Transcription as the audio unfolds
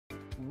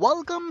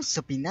Welcome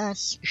sa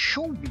Pinas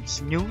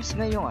Showbiz News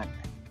ngayon.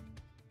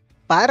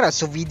 Para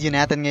sa video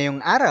natin ngayong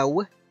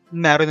araw,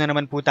 meron na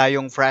naman po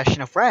tayong fresh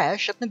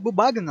at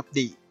nagbabagang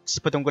updates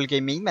patungkol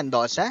kay Maine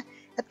Mendoza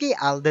at kay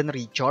Alden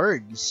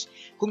Richards.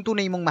 Kung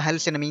tunay mong mahal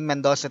si Maine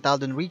Mendoza at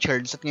Alden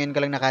Richards at ngayon ka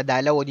lang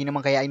nakadalaw o di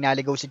naman kaya ay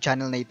naligaw sa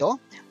channel na ito,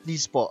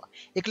 please po,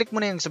 i-click mo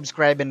na yung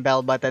subscribe and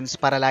bell buttons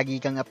para lagi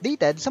kang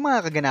updated sa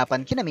mga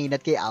kaganapan kina Maine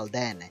at kay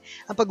Alden.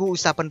 Ang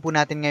pag-uusapan po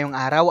natin ngayong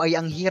araw ay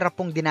ang hirap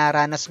pong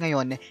dinaranas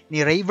ngayon ni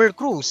Rayver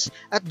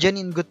at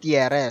Janine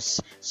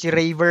Gutierrez. Si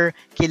Rayver,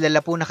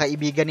 kilala po na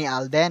kaibigan ni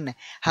Alden,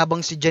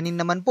 habang si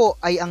Janine naman po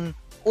ay ang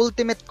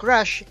ultimate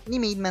crush ni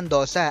Maine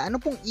Mendoza. Ano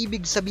pong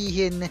ibig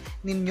sabihin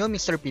ninyo,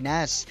 Mr.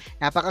 Pinas?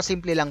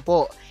 Napakasimple lang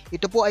po.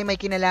 Ito po ay may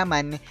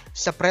kinalaman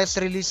sa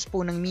press release po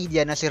ng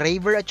media na si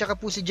Rayver at saka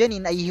po si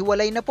Janine ay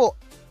hiwalay na po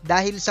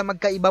dahil sa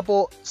magkaiba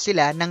po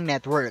sila ng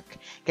network.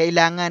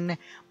 Kailangan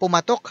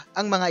pumatok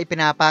ang mga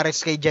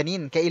ipinapares kay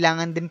Janine.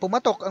 Kailangan din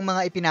pumatok ang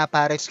mga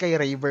ipinapares kay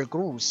Rayver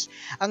Cruz.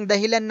 Ang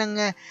dahilan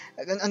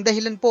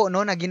po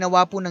no na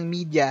ginawa po ng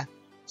media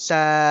sa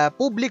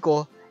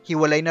publiko,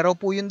 hiwalay na raw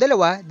po yung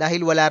dalawa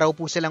dahil wala raw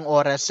po silang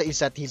oras sa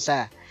isa't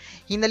isa.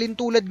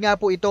 Hinalintulad nga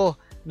po ito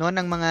no,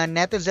 ng mga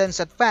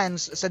netizens at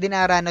fans sa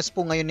dinaranas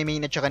po ngayon ni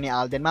Maine at saka ni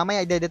Alden.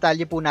 Mamaya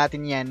idedetalye po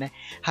natin yan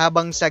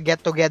habang sa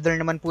get-together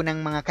naman po ng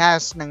mga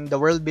cast ng The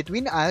World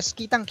Between Us,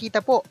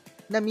 kitang-kita po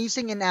na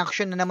missing in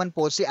action na naman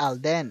po si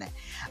Alden.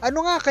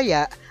 Ano nga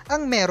kaya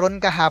ang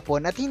meron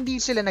kahapon at hindi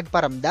sila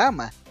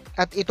nagparamdam?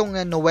 At itong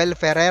Noel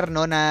Ferrer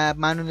no, na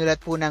manunulat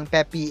po ng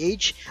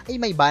PEP-PH ay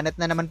may banat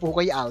na naman po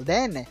kay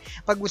Alden.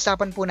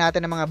 Pag-usapan po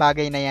natin ang mga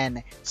bagay na yan.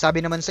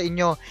 Sabi naman sa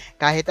inyo,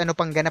 kahit ano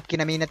pang ganap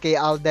kina Maine at kay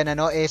Alden,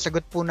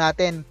 sagot po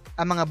natin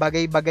ang mga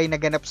bagay-bagay na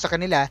ganap sa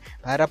kanila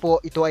para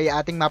po ito ay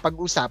ating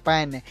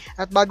mapag-usapan.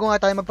 At bago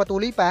nga tayo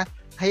magpatuloy pa,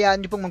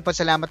 hayaan niyo pong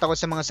magpasalamat ako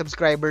sa mga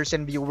subscribers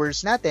and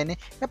viewers natin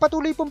na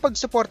patuloy pong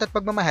pag-support at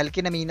pagmamahal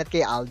kina Maine at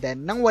kay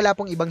Alden nang wala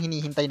pong ibang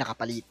hinihintay na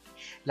kapalit.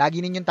 Lagi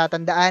ninyong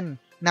tatandaan,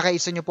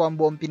 nakaisa niyo po ang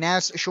buong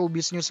Pinas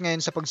Showbiz News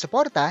ngayon sa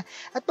pagsuporta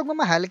at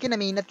pagmamahal kina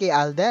Maine at kay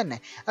Alden.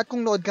 At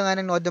kung nood ka nga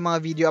ng nood ng mga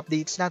video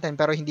updates natin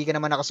pero hindi ka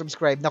naman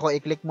nakasubscribe,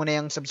 i-click mo na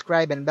yung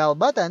subscribe and bell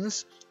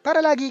buttons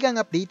para lagi kang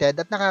updated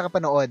at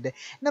nakakapanood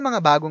ng mga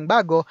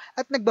bagong-bago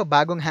at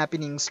nagbabagong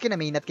happenings kina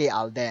Maine at kay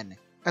Alden.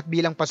 At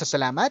bilang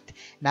pasasalamat,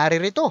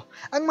 naririto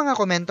ang mga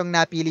komentong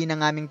napili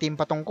ng aming team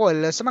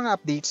patungkol sa mga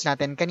updates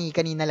natin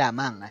kani-kanina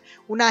lamang.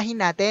 Unahin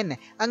natin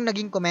ang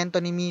naging komento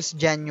ni Miss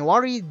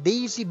January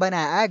Daisy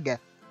Banaag.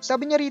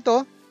 Sabi niya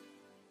rito,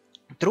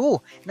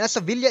 true,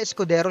 nasa Villa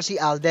Escudero si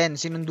Alden,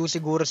 sinundo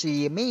siguro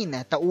si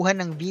Maine,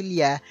 tauhan ng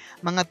Villa,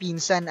 mga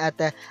pinsan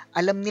at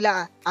alam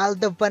nila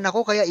Aldav pan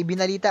ako kaya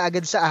ibinalita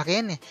agad sa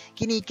akin.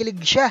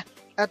 Kinikilig siya.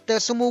 At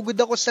sumugod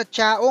ako sa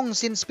Chaong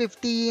since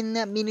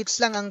 15 minutes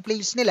lang ang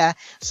place nila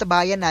sa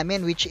bayan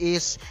namin which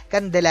is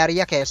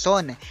Candelaria,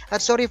 Quezon.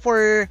 At sorry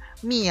for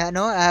me,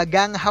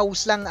 gang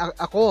house lang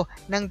ako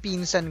ng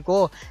pinsan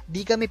ko.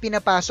 Di kami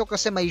pinapasok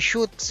kasi may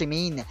shoot si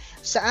Maine.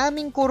 Sa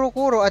aming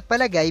kuro-kuro at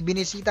palagay,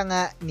 binisita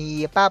nga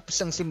ni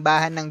Paps ang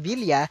simbahan ng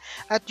Villa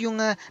at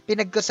yung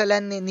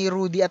pinagkasalan ni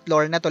Rudy at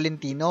Lorna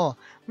Tolentino.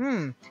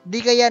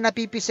 Di kaya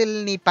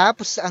napipisil ni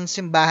Paps ang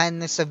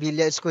simbahan sa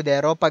Villa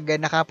Escudero pag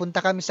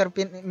nakapunta ka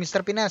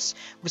Mr. Pinas.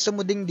 Gusto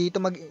mo ding dito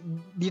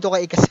ka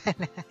ikasal.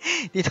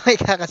 Dito ka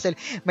ikakasal.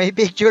 May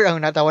picture,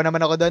 natawa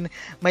naman ako doon.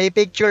 May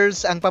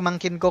pictures ang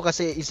pamangkin ko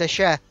kasi isa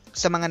siya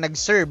sa mga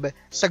nag-serve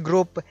sa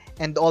group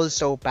and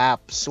also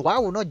Paps.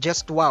 Wow, no?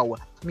 Just wow.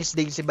 Miss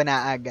Daisy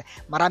Banaag,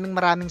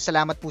 maraming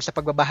salamat po sa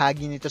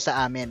pagbabahagi nito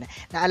sa amin.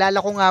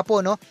 Naalala ko nga po,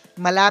 no,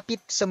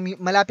 malapit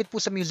po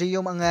sa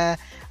museum ang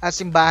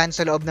simbahan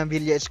sa loob ng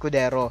Villa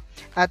Escudero.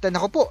 At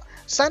nako po,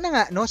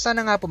 sana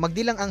nga po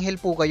magdilang anghel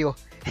po kayo.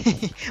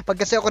 Pag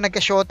kasi ako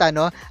nagka-shota,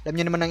 no, alam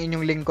niyo naman ang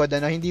inyong lingkod,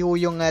 hindi ho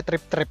yung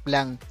trip-trip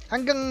lang.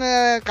 Hanggang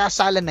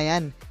kasalan na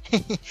yan.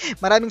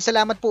 Maraming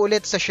salamat po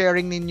ulit sa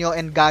sharing ninyo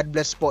and God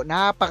bless po.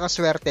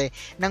 Napakaswerte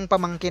ng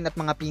pamangkin at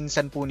mga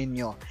pinsan po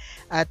ninyo.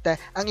 At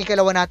ang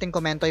ikalawa nating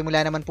komento ay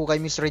mula naman po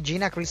kay Miss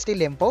Regina Christy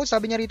Lempo.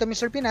 Sabi niya rito,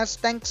 Mr. Pinas,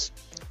 thanks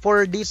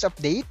for this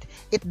update.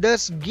 It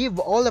does give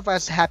all of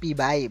us happy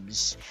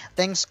vibes.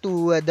 Thanks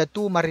to the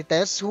two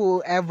Marites,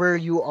 whoever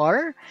you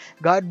are.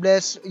 God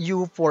bless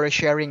you for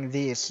sharing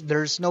this.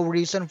 There's no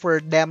reason for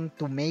them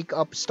to make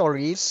up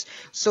stories.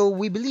 So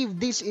we believe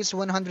this is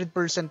 100%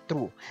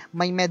 true.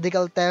 My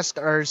medical tests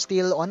are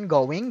still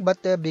ongoing, but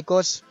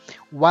because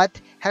what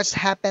has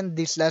happened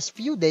these last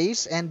few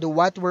days and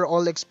what we're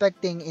all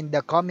expecting in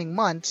the coming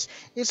months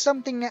is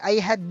something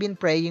I had been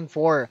praying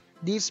for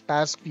these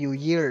past few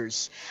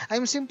years.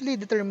 I'm simply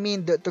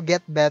determined to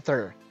get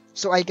better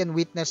so I can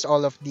witness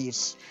all of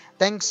this.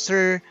 Thanks,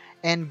 sir,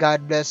 and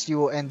God bless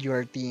you and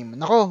your team.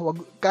 Nako,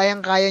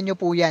 kayang-kaya nyo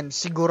po yan.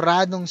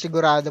 Sigurado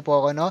po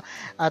ako, no?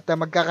 At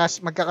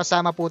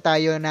magkakasama po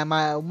tayo na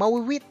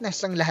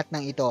ma-witness ang lahat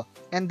ng ito.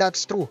 And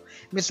that's true,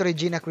 Miss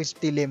Regina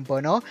Christy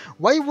Limpo, no?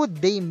 Why would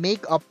they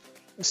make up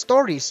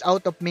stories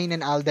out of Maine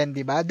and Alden,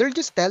 diba? They're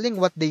just telling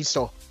what they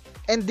saw.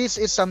 And this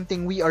is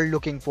something we are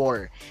looking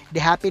for.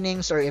 The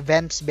happenings or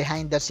events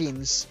behind the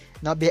scenes,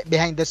 no,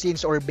 behind the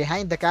scenes or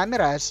behind the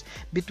cameras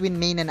between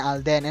Maine and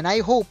Alden. And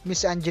I hope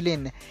Miss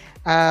Angeline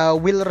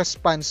will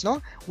respond,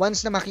 no?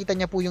 Once na makita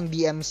niya po yung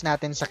DMs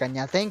natin sa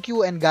kanya. Thank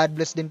you and God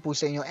bless din po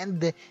sa inyo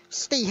and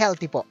stay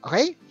healthy po,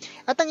 okay?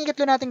 At ang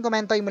ikatlo nating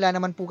komento ay mula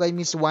naman po kay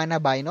Miss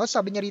Wanabay, no?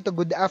 Sabi niya rito,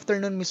 good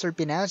afternoon Mr.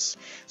 Pinas.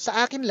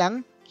 Sa akin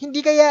lang, hindi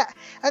kaya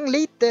ang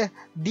late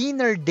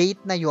dinner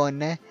date na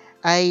yon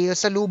ay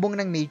salubong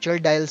ng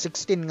nature dahil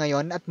 16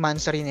 ngayon at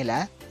mansari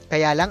nila?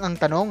 Kaya lang ang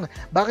tanong,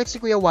 bakit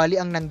si Kuya Wally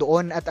ang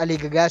nandoon at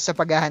aligaga sa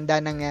paghahanda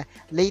ng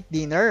late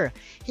dinner?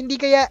 Hindi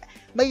kaya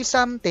may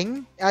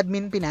something,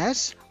 Admin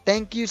Pinas?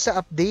 Thank you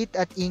sa update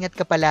at ingat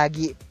ka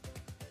palagi,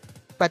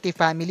 pati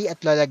family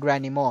at Lola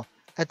Granny mo.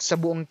 At sa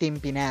buong Team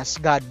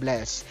Pinas, God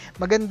bless.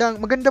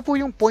 Maganda po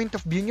yung point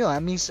of view nyo,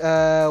 Miss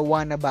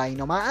Wanabay,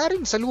 no?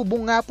 Maaring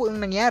salubong nga po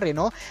yung nangyari,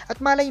 no? At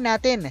malay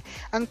natin,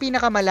 ang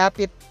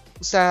pinakamalapit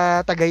sa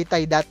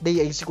Tagaytay that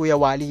day ay si Kuya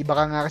Wally.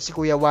 Baka nga si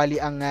Kuya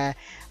Wally ang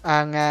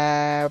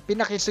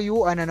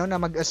pinakisuyuan na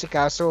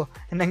mag-asikaso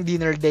ng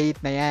dinner date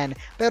na yan.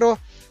 Pero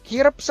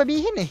hirap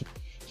sabihin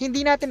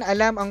hindi natin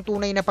alam ang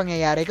tunay na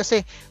pangyayari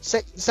kasi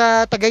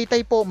sa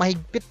Tagaytay po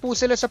mahigpit po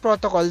sila sa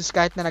protocols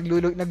kahit na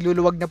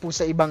nagluluwag na po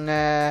sa ibang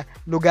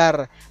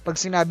lugar. Pag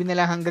sinabi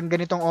nila hanggang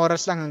ganitong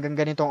oras lang,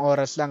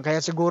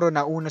 kaya siguro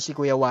nauna si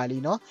Kuya Wally,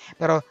 no?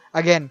 Pero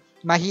again,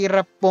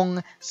 mahirap pong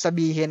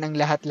sabihin ang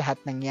lahat-lahat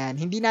ng yan.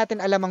 Hindi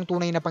natin alam ang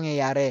tunay na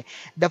pangyayari.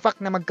 The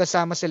fact na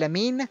magkasama sila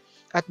Maine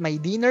at may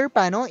dinner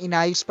pa, no?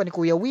 Inayos pa ni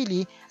Kuya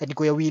Willie,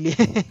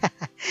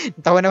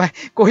 tawa naman,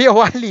 Kuya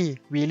Wally,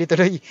 Willie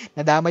tuloy,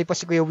 nadamay pa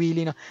si Kuya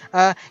Willie, no?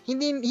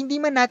 Hindi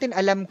man natin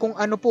alam kung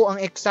ano po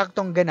ang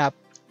eksaktong ganap.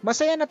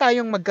 Masaya na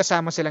tayong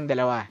magkasama silang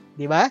dalawa,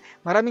 di ba?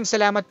 Maraming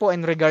salamat po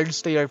in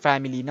regards to your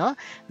family, no?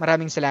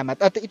 Maraming salamat.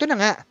 At ito na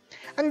nga,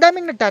 ang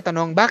daming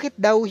nagtatanong, bakit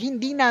daw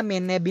hindi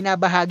namin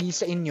binabahagi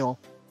sa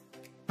inyo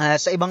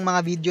sa ibang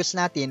mga videos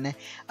natin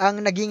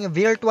ang naging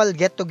virtual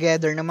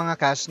get-together ng mga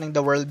cast ng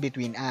The World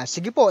Between Us.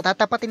 Sige po,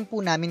 tatapatin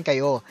po namin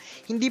kayo.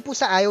 Hindi po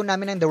sa ayaw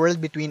namin ng The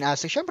World Between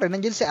Us. Siyempre,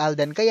 nandiyan si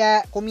Alden,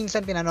 kaya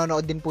kuminsan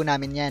pinanonood din po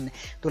namin yan.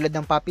 Tulad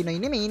ng Papinoy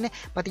ni Maine,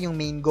 pati yung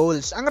main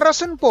goals. Ang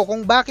rason po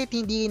kung bakit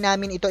hindi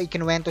namin ito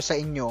ikinuwento sa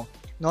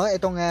inyo, no,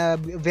 itong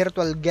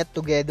virtual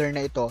get-together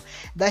na ito.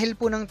 Dahil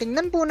po nang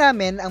tingnan po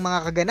namin ang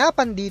mga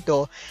kaganapan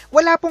dito,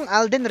 wala pong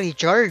Alden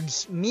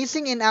Richards.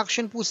 Missing in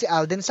action po si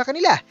Alden sa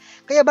kanila.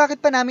 Kaya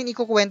bakit pa namin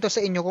ikukwento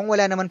sa inyo kung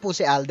wala naman po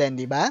si Alden,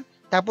 di ba?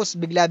 Tapos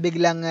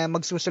bigla-biglang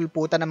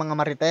magsusulputan ng mga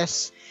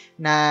marites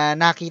na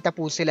nakita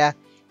po sila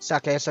sa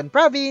Quezon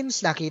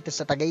Province, nakita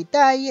sa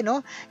Tagaytay,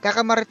 no?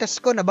 Kakamarites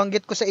ko,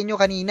 nabanggit ko sa inyo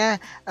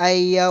kanina,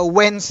 ay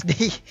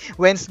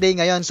Wednesday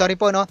ngayon. Sorry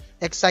po, no?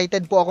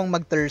 Excited po akong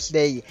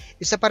mag-Thursday.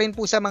 Isa pa rin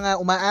po sa mga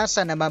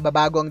umaasa na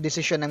mababago ang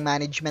desisyon ng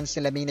management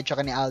nila Maine at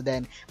saka ni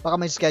Alden. Baka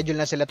may schedule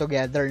na sila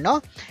together,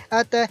 no?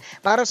 At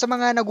para sa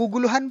mga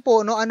naguguluhan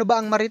po, no? Ano ba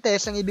ang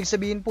marites? Ang ibig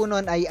sabihin po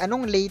nun ay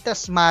anong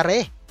latest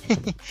mare?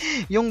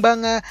 Yung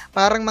bang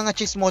parang mga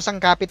chismosang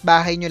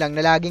kapitbahay nyo lang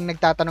na laging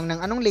nagtatanong ng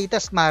anong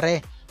latest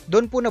mare?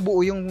 Doon po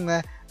nabuo yung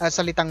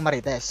salitang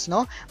marites,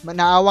 no?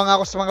 Naawa nga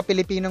ako sa mga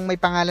Pilipinong may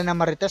pangalan na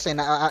marites,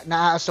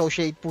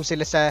 na-associate po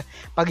sila sa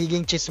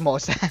pagiging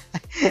chismosa.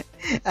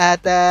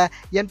 At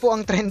yan po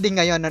ang trending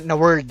ngayon na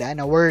word,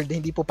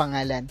 hindi po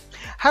pangalan.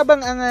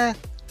 Habang ang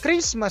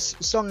Christmas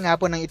song nga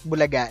po ng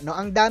Itbulaga, no?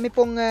 Ang dami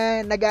pong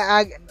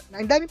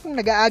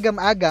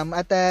nag-aagam-agam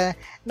at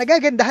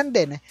nagagandahan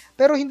din.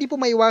 Pero hindi po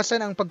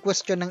maiwasan ang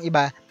pag-question ng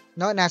iba,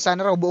 no, na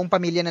sana raw buong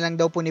pamilya na lang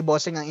daw po ni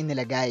Bossing ang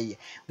inilagay.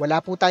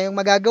 Wala po tayong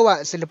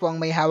magagawa, sila po ang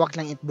may hawak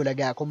ng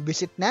Itbulaga. Kung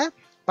visit na,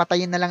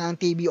 patayin na lang ang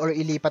TV or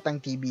ilipat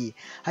ang TV.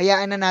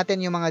 Hayaan na natin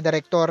yung mga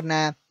direktor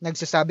na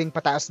nagsasabing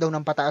pataas daw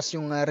ng pataas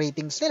yung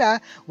ratings nila.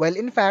 Well,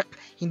 in fact,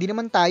 hindi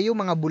naman tayo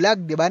mga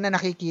bulag, di ba, na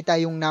nakikita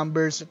yung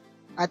numbers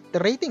at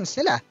ratings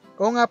nila.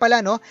 Oo nga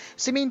pala, no?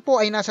 Si Maine po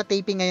ay nasa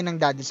taping ngayon ng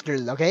Daddy's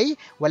Girl, okay?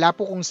 Wala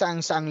po kung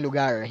saang-saang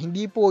lugar.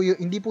 Hindi po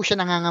siya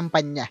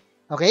nangangampanya.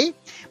 Okay?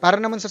 Para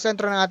naman sa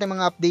sentro ng ating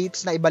mga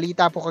updates na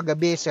ibalita po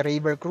kagabi si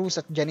Rayver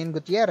at Janine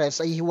Gutierrez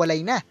ay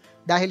hiwalay na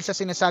dahil sa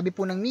sinasabi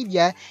po ng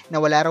media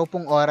na wala raw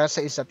pong oras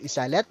sa isa't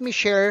isa. Let me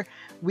share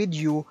with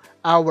you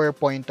our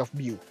point of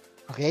view.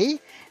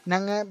 Okay?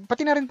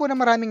 Pati na rin po ng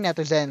maraming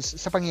netizens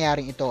sa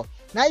pangyayaring ito.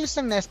 Naayos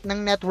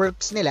ng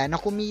networks nila na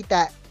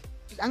kumita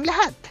ang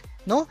lahat.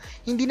 No?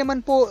 Hindi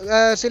naman po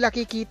sila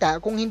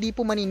kikita kung hindi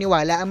po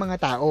maniniwala ang mga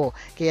tao.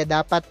 Kaya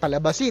dapat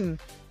palabasin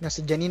na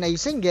si Janine ay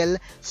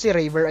single, si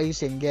Rayver ay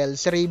single.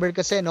 Si Rayver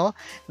kasi, no,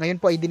 ngayon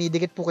po ay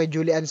dinidikit po kay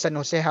Julian San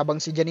Jose habang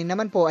si Janine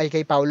naman po ay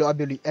kay Paulo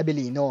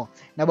Abelino.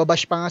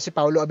 Nababash pa nga si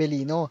Paulo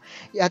Abelino.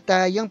 At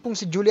yung pong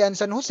si Julian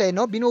San Jose,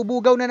 no,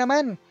 binubugaw na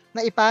naman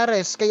na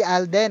ipares kay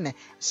Alden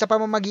sa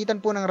pamamagitan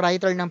po ng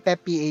writer ng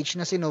Pep PH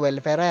na si Noel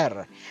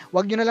Ferrer.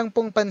 Huwag nyo na lang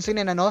pong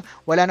pansinin,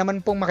 wala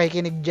naman pong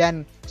makikinig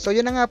dyan. So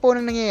yun na nga po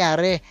nang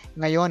nangyayari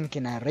ngayon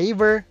kina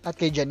Rayver at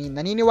kay Janine.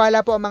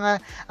 Naniniwala po ang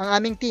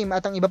aming team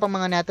at ang iba pang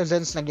mga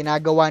netizens na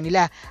ginagawa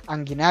nila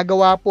ang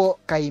ginagawa po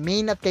kay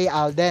Maine at kay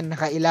Alden na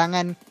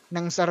kailangan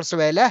ng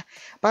Sarsuela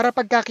para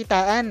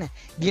pagkakitaan.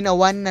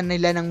 Ginawan na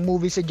nila ng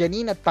movie si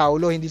Janine at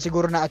Paolo, hindi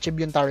siguro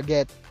na-achieve yung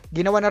target.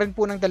 Ginawa na rin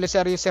po ng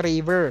teleserye si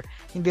Rayver,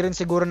 hindi rin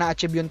siguro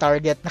na-achieve yung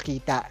target na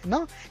kita,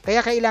 no?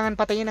 Kaya kailangan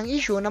patayin ang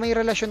issue na may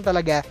relasyon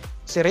talaga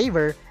si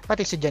Rayver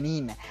pati si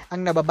Janine.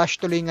 Ang nababash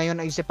tuloy ngayon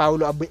ay si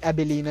Paolo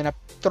Abilino na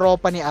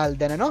tropa ni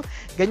Alden, ano?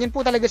 Ganyan po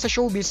talaga sa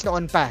showbiz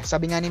noon pa.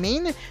 Sabi nga ni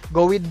Maine,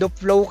 go with the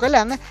flow ka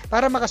lang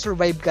para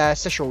makasurvive ka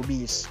sa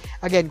showbiz.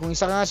 Again, kung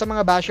isa ka nga sa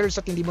mga bashers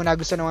at hindi mo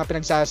nagustuhan ng mga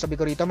pinagsasabi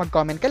ko rito,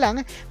 mag-comment ka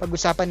lang.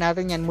 Pag-usapan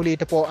natin yan muli.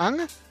 Ito po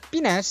ang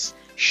Pinas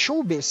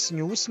Showbiz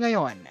News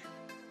ngayon.